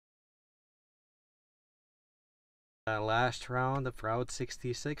Last round of Route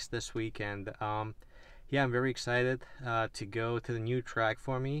 66 this weekend. Yeah, I'm very excited to go to the new track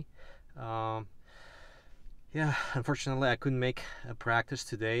for me. Yeah, unfortunately I couldn't make a practice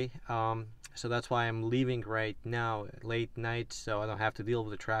today, so that's why I'm leaving right now, late night, so I don't have to deal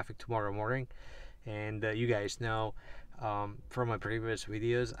with the traffic tomorrow morning. And you guys know from my previous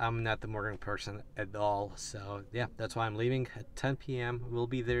videos, I'm not the morning person at all, so yeah, that's why I'm leaving at 10 p.m. We'll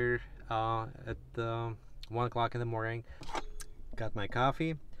be there at 1 o'clock in the morning. Got my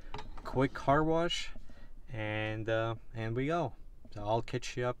coffee, quick car wash, and we go. So I'll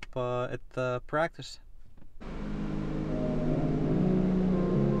catch you up at the practice.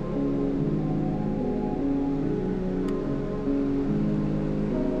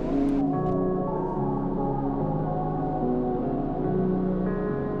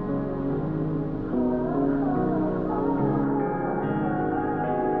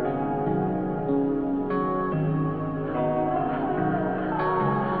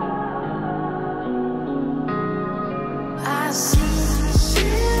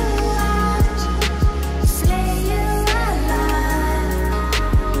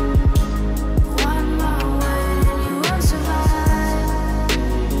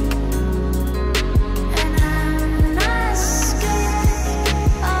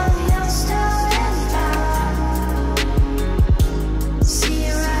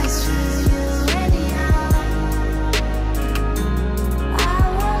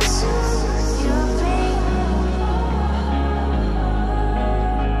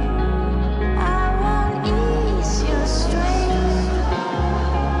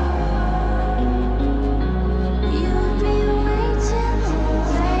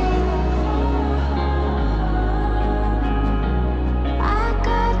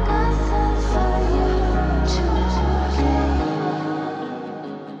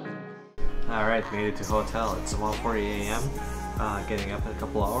 Alright, made it to hotel. It's 1:40 a.m. Getting up in a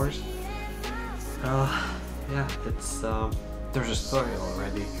couple hours. Yeah, it's there's a story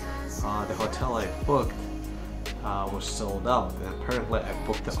already. The hotel I booked was sold out, and apparently I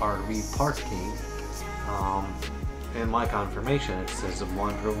booked the RV parking. In my confirmation it says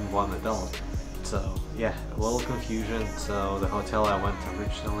 1 room, 1 adult. So yeah, a little confusion. So the hotel I went to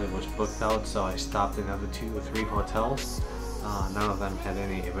originally was booked out, so I stopped in another 2 or 3 hotels. None of them had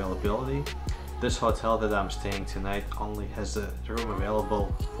any availability. This hotel that I'm staying tonight only has a room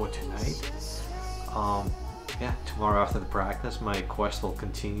available for tonight. Yeah, tomorrow after the practice, my quest will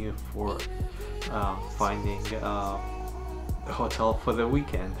continue for finding a hotel for the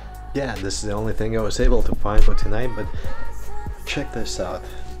weekend. Yeah, this is the only thing I was able to find for tonight, but check this out.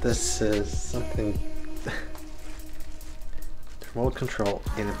 This is something... remote control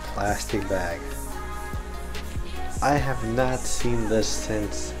in a plastic bag. I have not seen this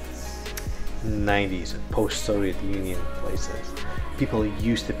since 90s, post-Soviet Union places. People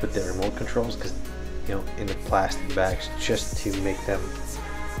used to put their remote controls, because you know, in the plastic bags, just to make them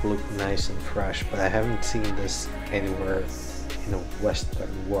look nice and fresh. But I haven't seen this anywhere in the Western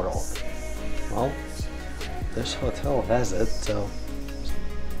world. Well, this hotel has it, so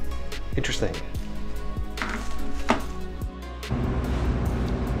interesting.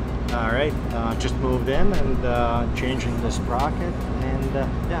 Alright, just moved in and changing the sprocket, and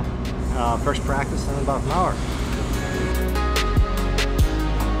yeah, first practice in about an hour.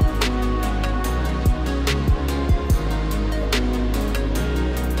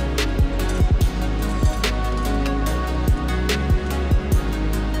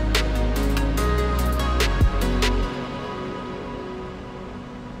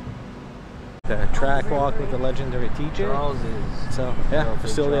 The track walk with the legendary TJ. So yeah,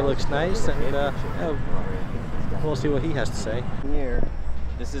 facility looks nice, and yeah, we'll see what he has to say. Here,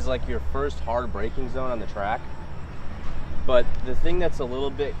 this is like your first hard braking zone on the track, but the thing that's a little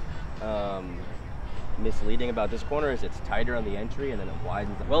bit misleading about this corner is it's tighter on the entry and then it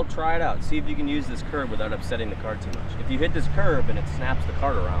widens. Well, try it out. See if you can use this curb without upsetting the cart too much. If you hit this curb and it snaps the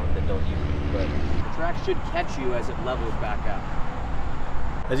cart around, then don't use it. But the track should catch you as it levels back out.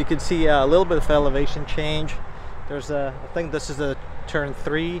 As you can see, a little bit of elevation change. There's a, I think this is a turn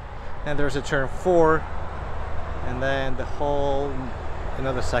 3, and there's a turn 4, and then the whole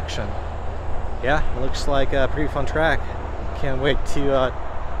another section. Yeah, it looks like a pretty fun track. Can't wait to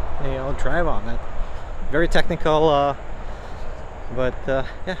you know, drive on it. Very technical, but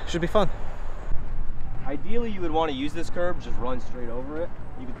yeah, should be fun. Ideally, you would want to use this curb, just run straight over it.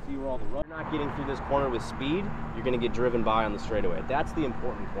 You can see where all the rubber. Not getting through this corner with speed, you're going to get driven by on the straightaway. That's the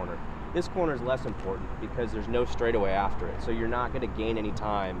important corner. This corner is less important because there's no straightaway after it, so you're not going to gain any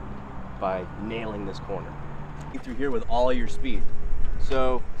time by nailing this corner. Get through here with all your speed.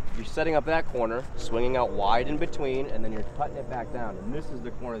 So You're setting up that corner, swinging out wide in between, and then you're cutting it back down. And this is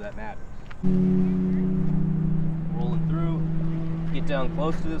the corner that matters. Rolling through, get down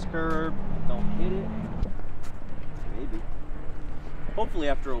close to this curb, don't hit it. Maybe. Hopefully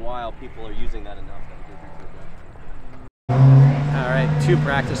after a while people are using that enough that it gives you a All right, 2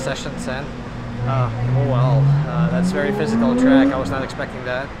 practice sessions in. Oh well, that's very physical track. I was not expecting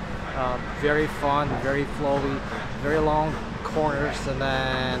that. Very fun, very flowy, very long corners, and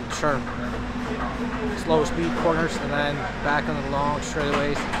then sharp, slow speed corners, and then back on the long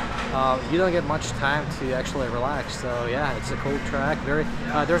straightaways. You don't get much time to actually relax. So yeah, it's a cool track.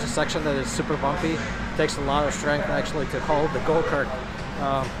 There's a section that is super bumpy. It takes a lot of strength actually to hold the go-kart.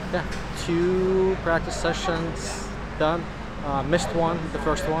 Yeah, 2 practice sessions done. Missed one, the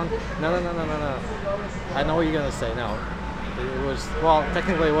first one. No. I know what you're gonna say. No, it was, well,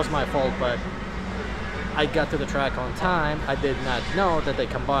 technically it was my fault, but I got to the track on time. I did not know that they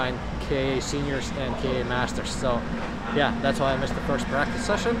combined KA Seniors and KA Masters. So yeah, that's why I missed the first practice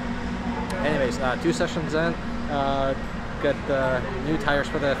session. Anyways, 2 sessions in. Got new tires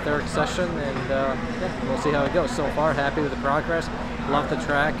for the 3rd session, and yeah, we'll see how it goes. So far, happy with the progress. Love the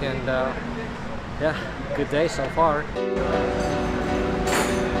track, and yeah, good day so far.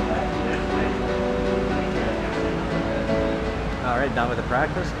 Alright, done with the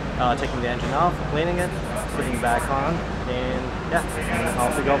practice. Taking the engine off, cleaning it, putting it back on, and yeah,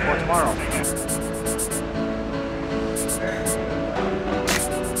 off we go for tomorrow.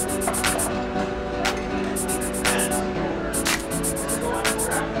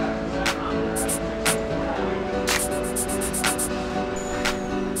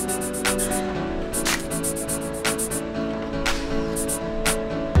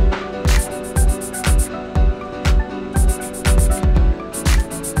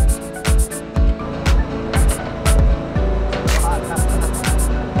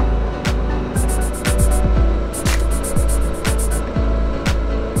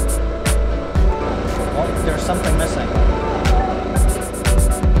 Something missing.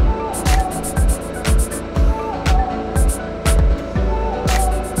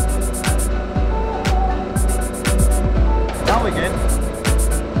 Now we good.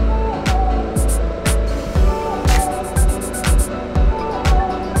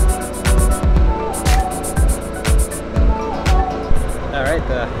 Alright,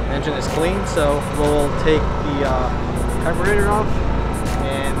 the engine is clean, so we'll take the carburetor off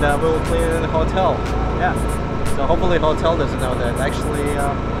and we'll clean it in the hotel. Yeah. So hopefully the hotel doesn't know that. Actually,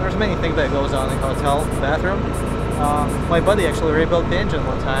 there's many things that goes on in the hotel bathroom. My buddy actually rebuilt the engine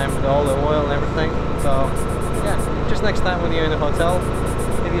one time with all the oil and everything. So yeah, just next time when you're in the hotel,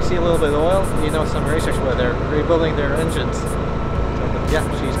 if you see a little bit of oil, you know some racers where they're rebuilding their engines. So yeah,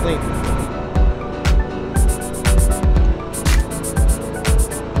 she's clean.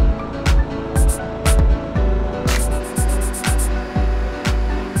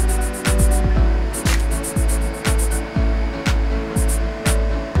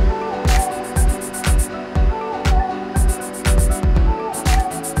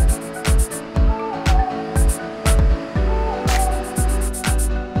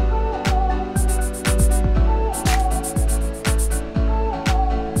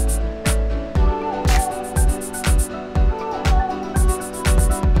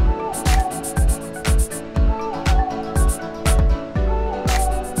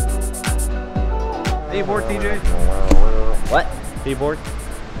 Are you bored, TJ? What? Are you bored?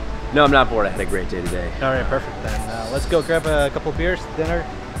 No, I'm not bored. I had a great day today. Alright, perfect then. Let's go grab a couple beers, dinner,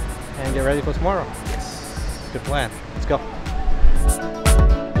 and get ready for tomorrow. Yes. Good plan. Let's go.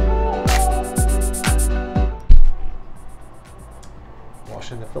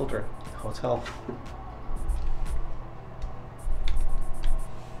 Washing the filter. Hotel.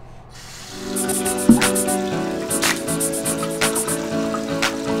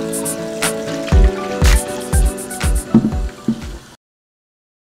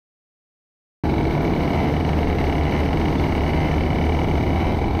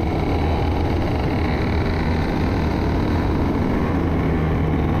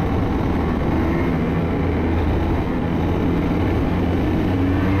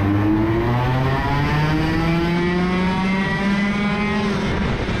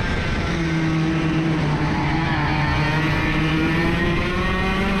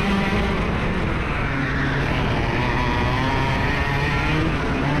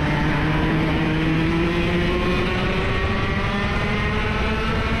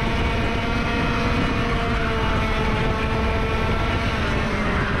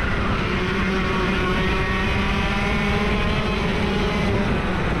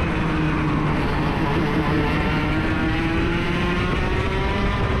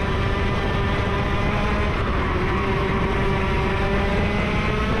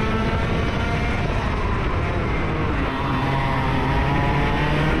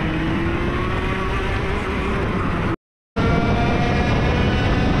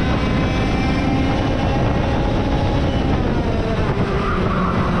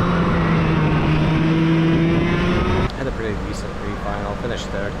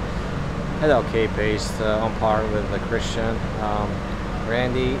 okay pace, on par with Christian.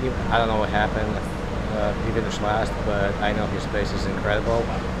 Randy, I don't know what happened. He finished last, but I know his pace is incredible.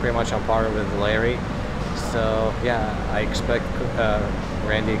 Pretty much on par with Larry. So yeah, I expect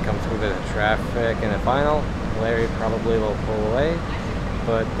Randy to come through the traffic in the final. Larry probably will pull away.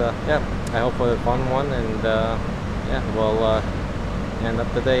 But yeah, I hope for a fun one, and yeah, we'll end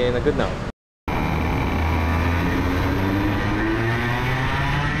up the day in a good note.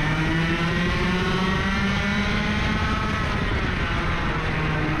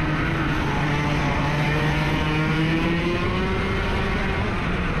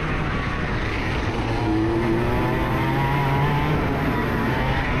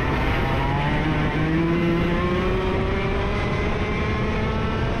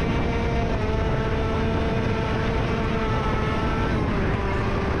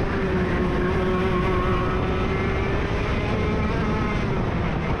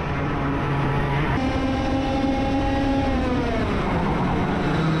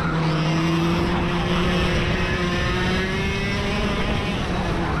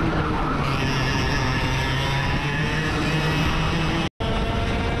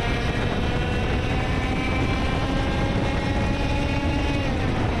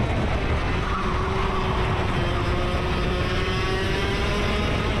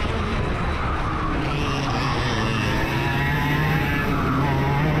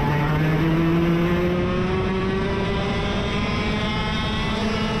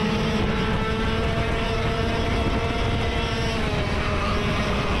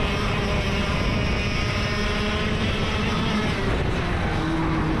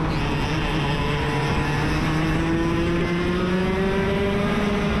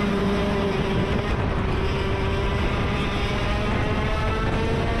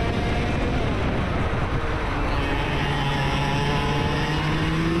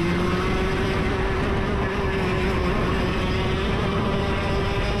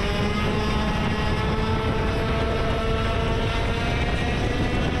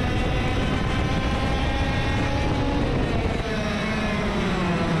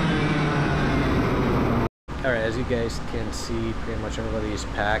 Alright, as you guys can see, pretty much everybody is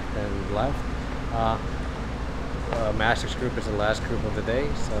packed and left. Masters group is the last group of the day,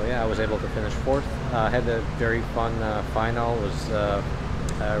 so yeah, I was able to finish 4th. Had a very fun final, was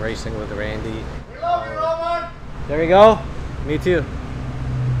racing with Randy. We love you, Roman! There you go! Me too.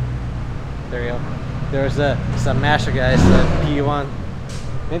 There you go. There's some master guys, P1.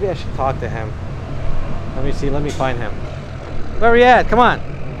 Maybe I should talk to him. Let me see, let me find him. Where are we at? Come on!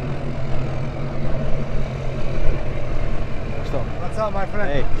 What's up, my friend?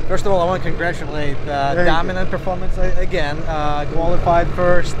 Hey, first of all, I want to congratulate dominant performance again. Qualified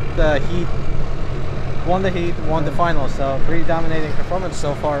first, heat, won the heat, won the final. So pretty dominating performance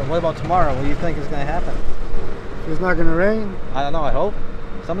so far. What about tomorrow? What do you think is going to happen? It's not gonna rain. I don't know. I hope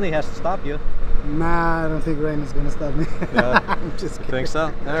somebody has to stop you. Nah, I don't think rain is gonna stop me. I'm just kidding. Think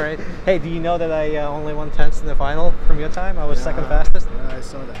so? All right. Hey, do you know that I only won 10th in the final from your time? I was second fastest. Yeah, I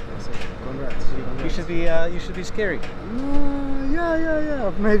saw that. Congrats. You should be scary.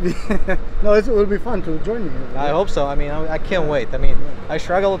 Yeah, maybe. No, it will be fun to join you. I hope so. I mean, I can't wait. I mean, I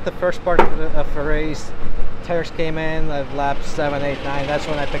struggled with the first part of the race. Tires came in at lap 7, 8, 9. That's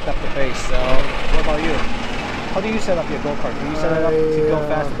when I picked up the pace. So, what about you? How do you set up your go-kart? Do you set it up to go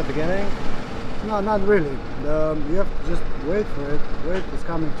fast at the beginning? No, not really. You have to just wait for it. Wait, it's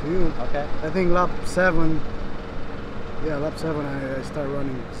coming to you. Okay. I think lap 7. Yeah, lap 7 I start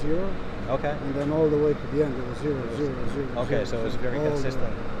running 0. Okay. And then all the way to the end it was 0, 0, 0. Okay, so it was very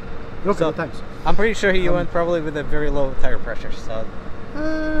consistent. Look at the times. I'm pretty sure you went probably with a very low tire pressure. So.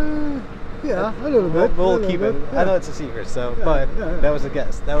 Yeah, a little bit. We'll keep it. Yeah. I know it's a secret, so that was a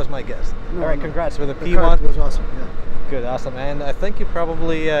guess. That was my guess. No, all right, no. congrats with a The P1. kart was awesome. Yeah. Good, awesome, and I think you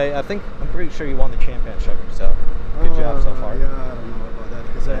probably. I'm pretty sure you won the championship. So, good job so far. Yeah, I don't know about that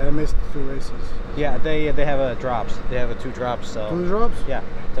because I missed 2 races. Yeah, they have drops. They have 2 drops. So 2 drops? Yeah,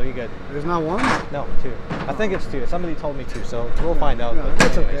 so you're good. There's not 1? No, 2. I think it's 2. Somebody told me 2, so we'll find out. Yeah, but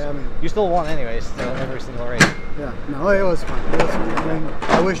that's anyways, okay. I mean, you still won anyways. So every single race. Yeah, no, it was fun. It was fun. I mean,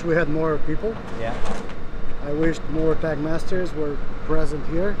 I wish we had more people. Yeah. I wish more tag masters were present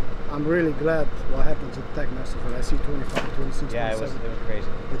here. I'm really glad what happened to the tag masters. When I see 25, 26, Yeah, 27. it was crazy.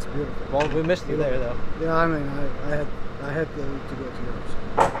 It's beautiful. Well, we missed you there though. Yeah, I mean, I had to go to Europe.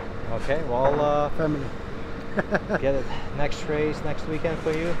 So. Okay, well, Family. get it. Next race next weekend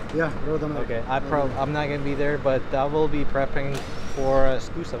for you. Yeah, Road America. Okay, I'm not gonna be there, but I will be prepping for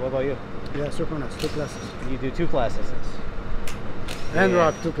SPEACIal. What about you? Yeah, super nice. 2 classes. You do 2 classes. And Yeah.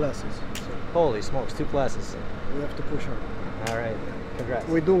 rock 2 classes. So Holy smokes, 2 classes. we have to push hard. All right, congrats.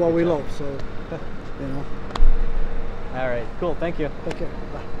 We do what we love, so you know. All right, cool. Thank you. Take care.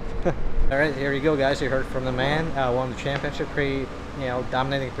 Bye. All right, here you go, guys. You heard from the man. Won the championship. Pretty,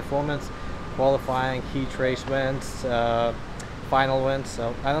 dominating performance, qualifying, heat race wins, final wins.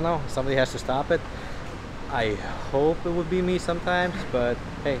 So I don't know. Somebody has to stop it. I hope it would be me sometimes, but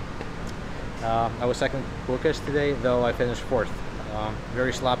hey, I was second quickest today, though I finished fourth.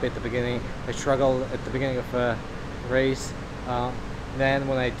 Very sloppy at the beginning. I struggled at the beginning of a race. Then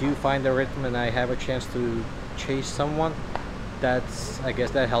when I do find the rhythm and I have a chance to chase someone, I guess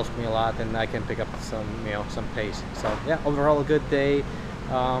that helps me a lot, and I can pick up some pace. So yeah, overall a good day.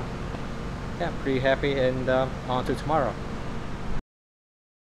 Yeah, pretty happy, and on to tomorrow.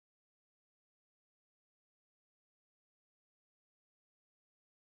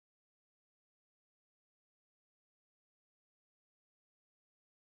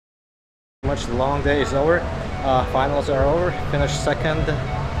 Much the long day is over. Finals are over. Finished second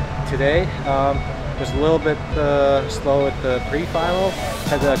today. Was a little bit slow at the pre-final.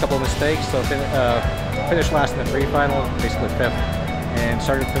 Had a couple of mistakes, so finished last in the pre-final, basically fifth, and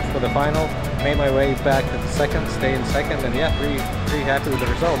started fifth for the final. Made my way back to the second, stayed in second, and yeah, pretty happy with the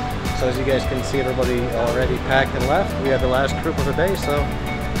result. So as you guys can see, everybody already packed and left. We had the last group of the day, so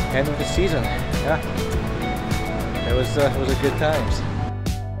end of the season. Yeah, it was a good times.